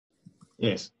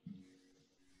Yes.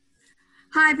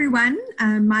 Hi everyone,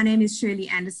 my name is Shirley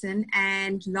Anderson,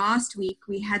 and last week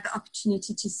we had the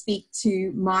opportunity to speak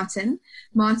to Martin.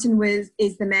 Martin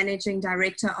is the Managing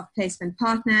Director of Placement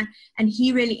Partner, and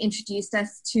he really introduced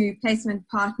us to Placement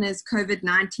Partner's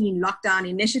COVID-19 lockdown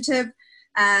initiative.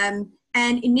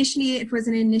 And initially it was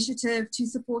an initiative to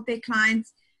support their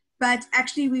clients, but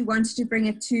actually we wanted to bring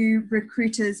it to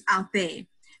recruiters out there,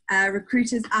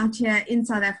 recruiters out here in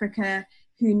South Africa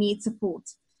who need support.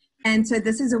 And so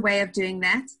this is a way of doing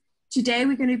that. Today,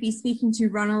 we're going to be speaking to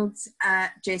Ronald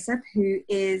Jessop, who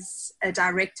is a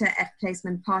director at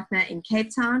Placement Partner in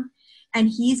Cape Town. And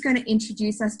he's going to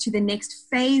introduce us to the next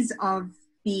phase of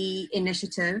the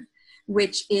initiative,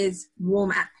 which is warm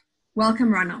up.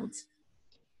 Welcome, Ronald.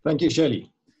 Thank you,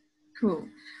 Shirley. Cool.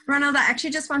 Ronald, I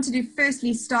actually just wanted to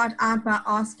firstly start out by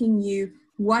asking you,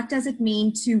 what does it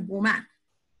mean to warm up?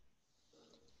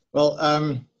 Well,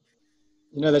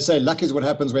 you know, they say luck is what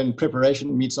happens when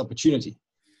preparation meets opportunity.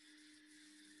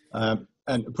 And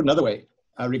put another way,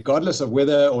 regardless of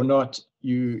whether or not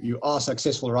you are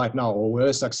successful right now or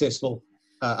were successful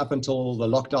up until the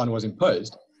lockdown was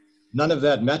imposed, none of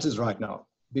that matters right now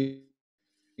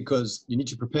because you need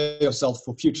to prepare yourself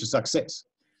for future success.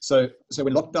 So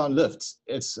when lockdown lifts,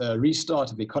 it's a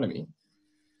restart of the economy.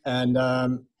 And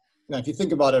now if you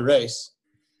think about a race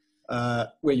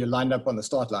where you're lined up on the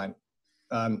start line,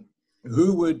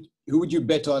 who would you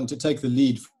bet on to take the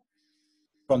lead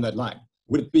from that line?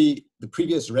 Would it be the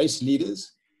previous race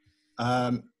leaders,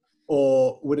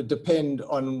 or would it depend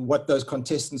on what those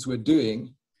contestants were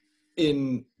doing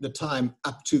in the time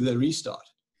up to the restart?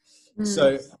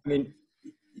 So, I mean,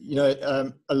 you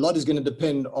know, a lot is going to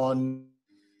depend on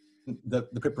the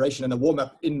preparation and the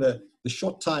warm-up in the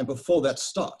short time before that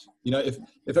start. You know,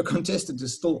 if a contestant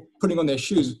is still putting on their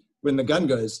shoes when the gun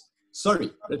goes,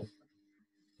 sorry,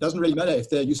 doesn't really matter if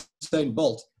they're Usain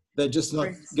Bolt. They're just not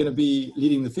going to be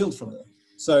leading the field from there.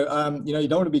 So, you know, you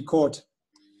don't want to be caught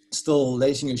still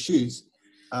lacing your shoes.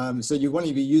 So you want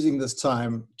to be using this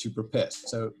time to prepare.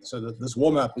 So this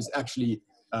warm-up is actually,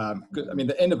 I mean,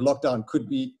 the end of lockdown could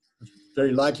be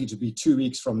very likely to be 2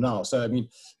 weeks from now. So, I mean,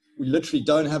 we literally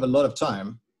don't have a lot of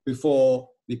time before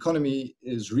the economy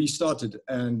is restarted,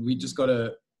 and we just got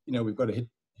to, you know, we've got to hit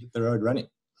the road running.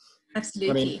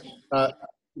 Absolutely. I mean,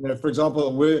 you know, for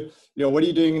example, you know, what are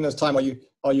you doing in this time? Are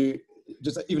you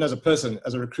just, even as a person,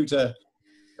 as a recruiter,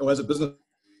 or as a business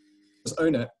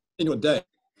owner in your day,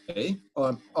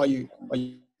 are you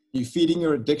feeding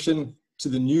your addiction to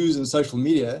the news and social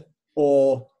media,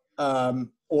 or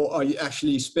are you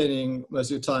actually spending most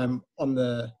of your time on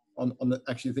the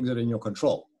actually things that are in your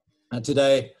control? And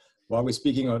today, while we're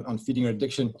speaking on feeding your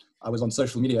addiction, I was on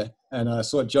social media and I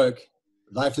saw a joke: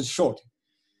 life is short.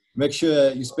 Make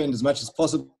sure you spend as much as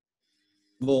possible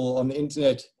on the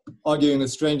internet arguing with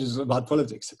strangers about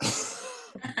politics.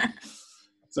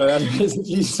 So that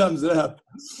basically sums it up.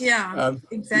 Yeah,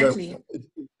 exactly. You know,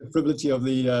 the frivolity of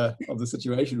the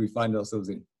situation we find ourselves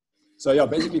in. So yeah,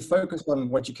 basically focus on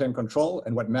what you can control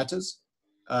and what matters.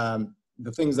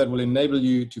 The things that will enable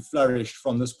you to flourish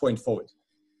from this point forward.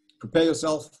 Prepare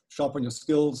yourself, sharpen your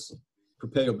skills,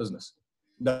 prepare your business.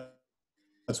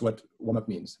 That's what warm-up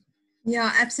means.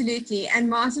 Yeah, absolutely. And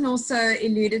Martin also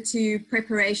alluded to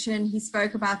preparation. He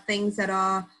spoke about things that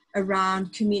are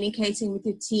around communicating with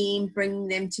your team, bringing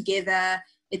them together,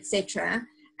 etc.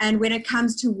 And when it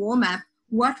comes to warm-up,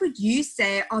 what would you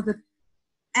say are the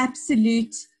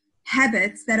absolute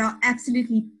habits that are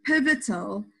absolutely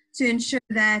pivotal to ensure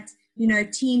that, you know,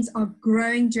 teams are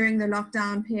growing during the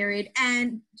lockdown period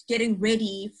and getting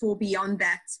ready for beyond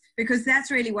that? Because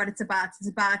that's really what it's about. It's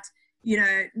about, you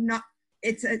know,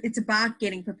 it's about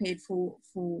getting prepared for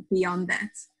beyond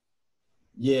that.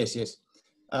 Yes.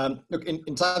 Look,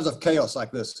 in times of chaos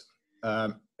like this,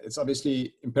 it's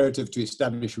obviously imperative to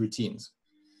establish routines,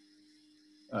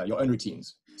 your own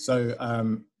routines. So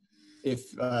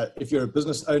if you're a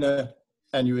business owner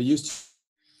and you were used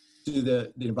to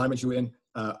the environment you were in,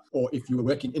 or if you were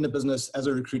working in a business as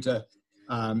a recruiter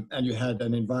and you had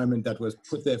an environment that was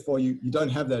put there for you, you don't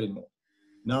have that anymore.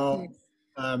 Now,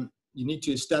 you need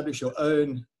to establish your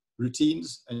own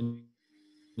routines and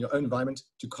your own environment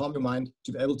to calm your mind,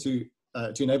 to be able to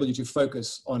enable you to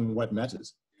focus on what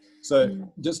matters. So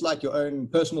just like your own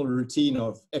personal routine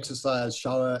of exercise,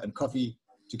 shower, and coffee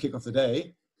to kick off the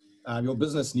day, your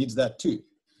business needs that too.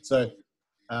 So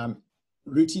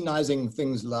routinizing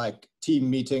things like team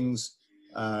meetings,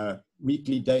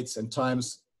 weekly dates and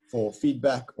times for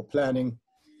feedback or planning,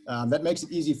 that makes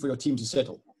it easy for your team to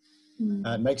settle.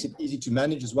 It makes it easy to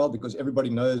manage as well, because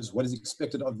everybody knows what is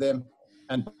expected of them.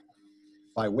 And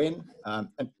by when, and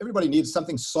everybody needs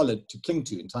something solid to cling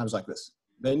to in times like this.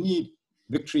 They need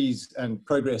victories and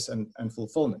progress and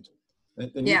fulfillment.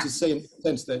 They need to say, in a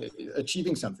sense, they're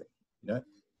achieving something, you know.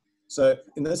 So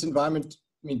in this environment,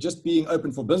 I mean, just being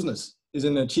open for business is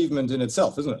an achievement in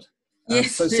itself, isn't it?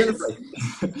 Yes. So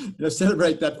celebrate,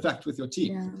 celebrate that fact with your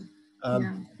team.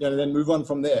 Then move on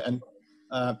from there and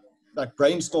like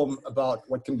brainstorm about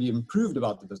what can be improved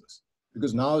about the business,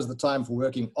 because now is the time for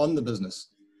working on the business.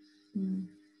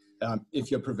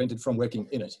 If you're prevented from working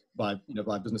in it by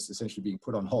business essentially being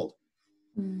put on hold.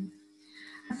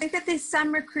 I think that there's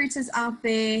some recruiters out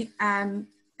there. I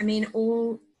mean,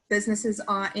 all businesses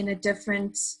are in a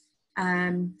different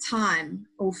time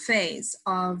or phase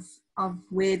of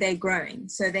where they're growing.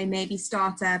 So they may be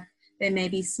startup, there may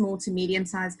be small to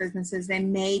medium-sized businesses, there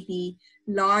may be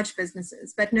large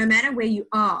businesses. But no matter where you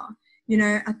are, you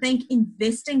know, I think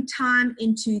investing time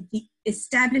into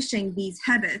establishing these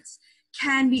habits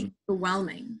can be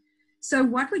overwhelming. So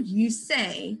what would you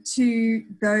say to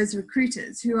those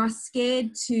recruiters who are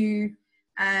scared to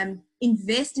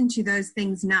invest into those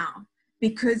things now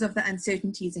because of the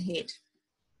uncertainties ahead?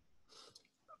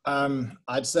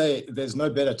 I'd say there's no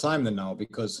better time than now,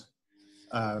 because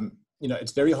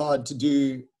it's very hard to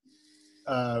do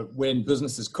when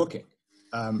business is cooking.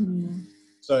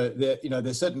 So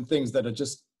there's certain things that are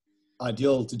just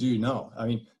ideal to do now. I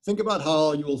mean, think about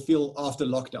how you will feel after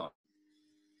lockdown.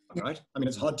 Right? I mean,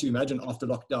 it's hard to imagine after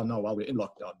lockdown now while we're in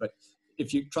lockdown, but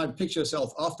if you try and picture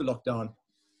yourself after lockdown,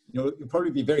 you'll probably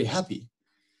be very happy,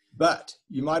 but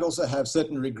you might also have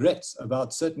certain regrets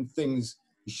about certain things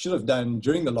you should have done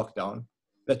during the lockdown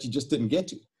that you just didn't get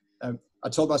to. I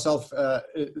told myself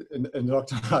in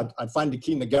lockdown I'd finally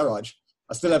clean the garage.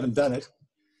 I still haven't done it.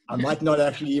 I might not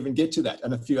actually even get to that,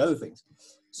 and a few other things.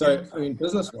 So, I mean,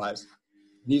 business-wise,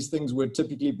 these things would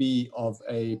typically be of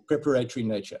a preparatory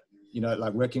nature.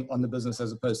 Like working on the business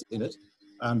as opposed to in it.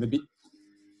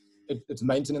 It's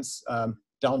maintenance,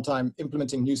 downtime,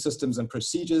 implementing new systems and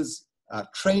procedures,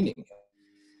 training.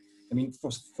 I mean,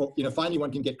 finally one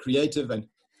can get creative and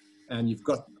you've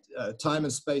got time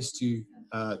and space to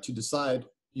decide,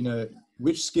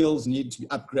 which skills need to be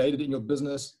upgraded in your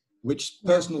business, which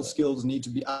personal skills need to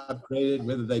be upgraded,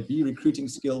 whether they be recruiting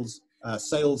skills,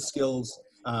 sales skills,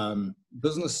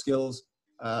 business skills.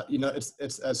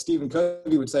 It's as Stephen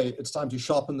Covey would say, it's time to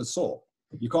sharpen the saw.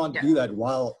 You can't do that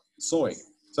while sawing.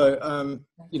 So,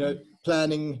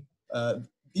 planning,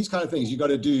 these kind of things you got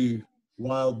to do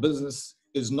while business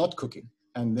is not cooking,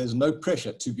 and there's no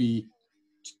pressure to be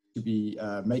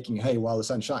making hay while the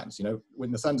sun shines.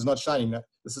 When the sun's not shining,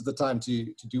 this is the time to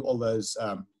do all those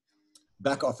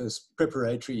back office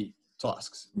preparatory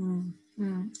tasks.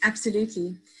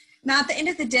 Absolutely. Now, at the end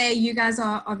of the day, you guys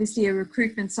are obviously a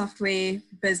recruitment software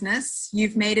business.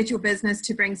 You've made it your business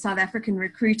to bring South African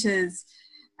recruiters,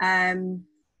 closer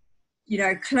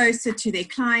to their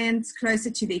clients,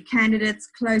 closer to their candidates,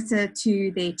 closer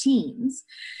to their teams.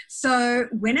 So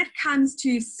when it comes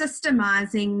to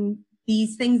systemizing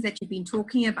these things that you've been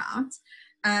talking about,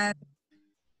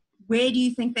 where do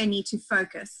you think they need to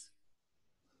focus?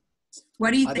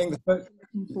 What do you think?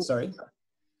 Sorry,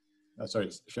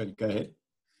 Shirley, go ahead.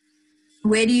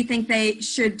 Where do you think they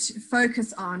should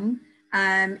focus on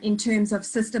in terms of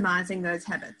systemizing those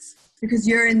habits? Because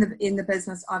you're in the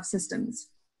business of systems.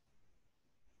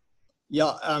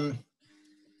 Yeah.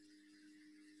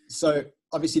 So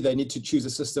obviously they need to choose a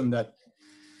system that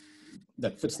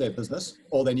fits their business,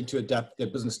 or they need to adapt their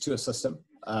business to a system.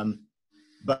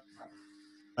 But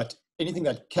anything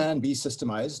that can be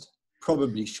systemized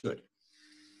probably should,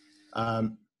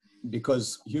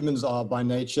 because humans are by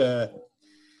nature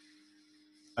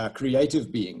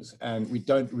creative beings, and we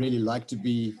don't really like to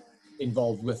be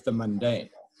involved with the mundane.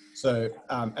 So,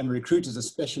 and recruiters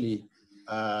especially,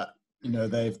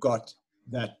 they've got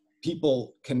that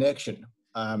people connection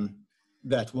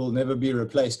that will never be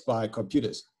replaced by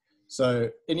computers. So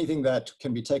anything that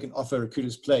can be taken off a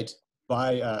recruiter's plate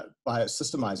by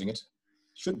systemizing it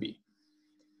should be.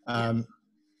 I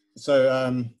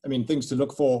mean, things to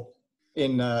look for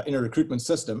in a recruitment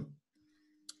system.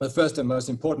 The first and most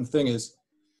important thing is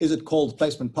it called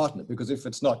placement partner? Because if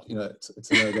it's not,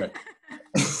 it's a no-go.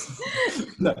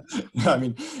 No, I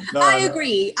mean, no, I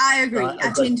agree. I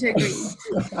tend to agree.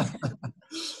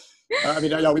 I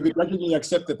mean, yeah, we begrudgingly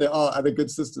accept that there are other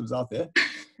good systems out there.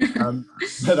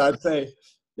 But I'd say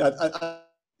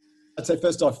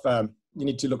first off, you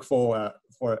need to look for a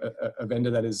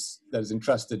vendor that is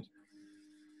entrusted,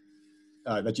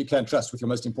 that you can trust with your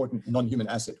most important non-human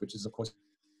asset, which is, of course,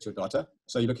 your data.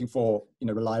 So you're looking for,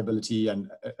 reliability,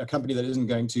 and a company that isn't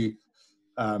going to,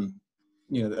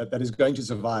 that is going to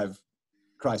survive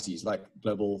crises like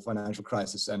global financial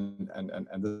crisis and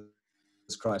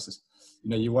this crisis.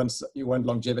 You want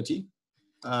longevity.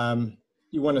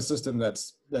 You want a system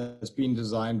that's been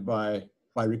designed by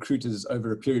recruiters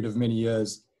over a period of many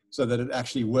years, so that it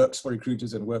actually works for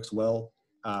recruiters and works well.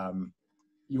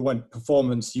 You want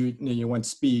performance. You want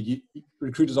speed.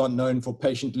 Recruiters aren't known for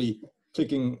patiently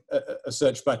clicking a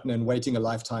search button and waiting a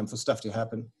lifetime for stuff to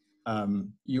happen.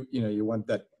 You want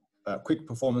that quick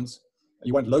performance.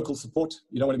 You want local support.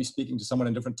 You don't want to be speaking to someone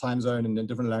in a different time zone and in a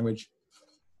different language.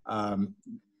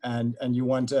 And you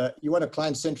want a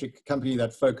client-centric company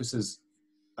that focuses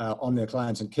on their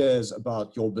clients and cares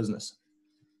about your business.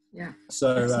 Yeah.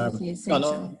 So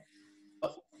essential.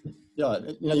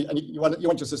 you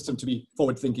want your system to be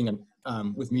forward-thinking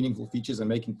and with meaningful features and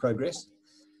making progress.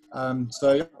 There's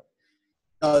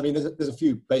a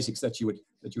few basics that you would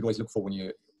always look for when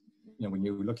you're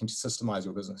looking to systemize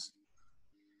your business.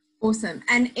 Awesome.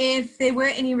 And if there were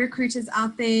any recruiters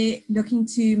out there looking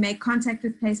to make contact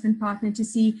with Placement Partner to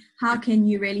see how can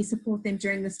you really support them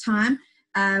during this time,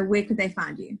 where could they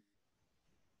find you?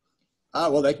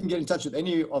 Well, they can get in touch with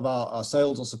any of our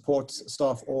sales or support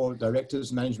staff or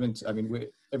directors, management.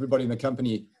 Everybody in the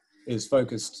company is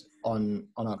focused on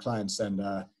our clients, and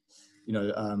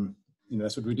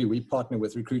that's what we do. We partner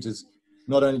with recruiters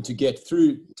not only to get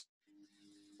through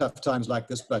tough times like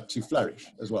this, but to flourish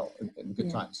as well in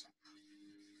good times.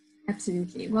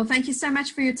 Absolutely. Well, thank you so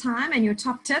much for your time and your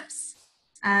top tips.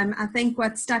 I think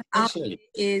what stuck out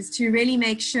is to really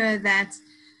make sure that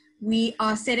we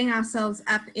are setting ourselves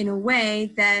up in a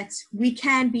way that we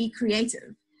can be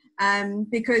creative,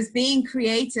 because being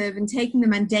creative and taking the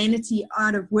mundanity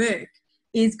out of work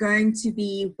is going to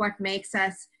be what makes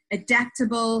us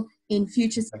adaptable in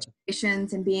future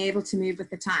situations and being able to move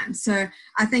with the times. So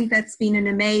I think that's been an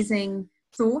amazing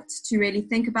thought to really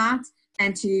think about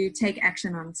and to take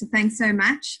action on. So thanks so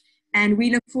much. And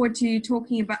we look forward to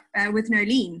talking about with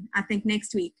Nolene, I think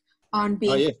next week on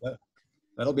being. Oh yeah,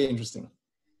 that'll be interesting.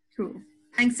 Cool.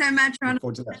 Thanks so much, Ronald.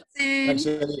 Look forward to that. Thanks,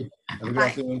 Shirley. Have a good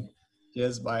afternoon.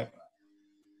 Cheers. Bye.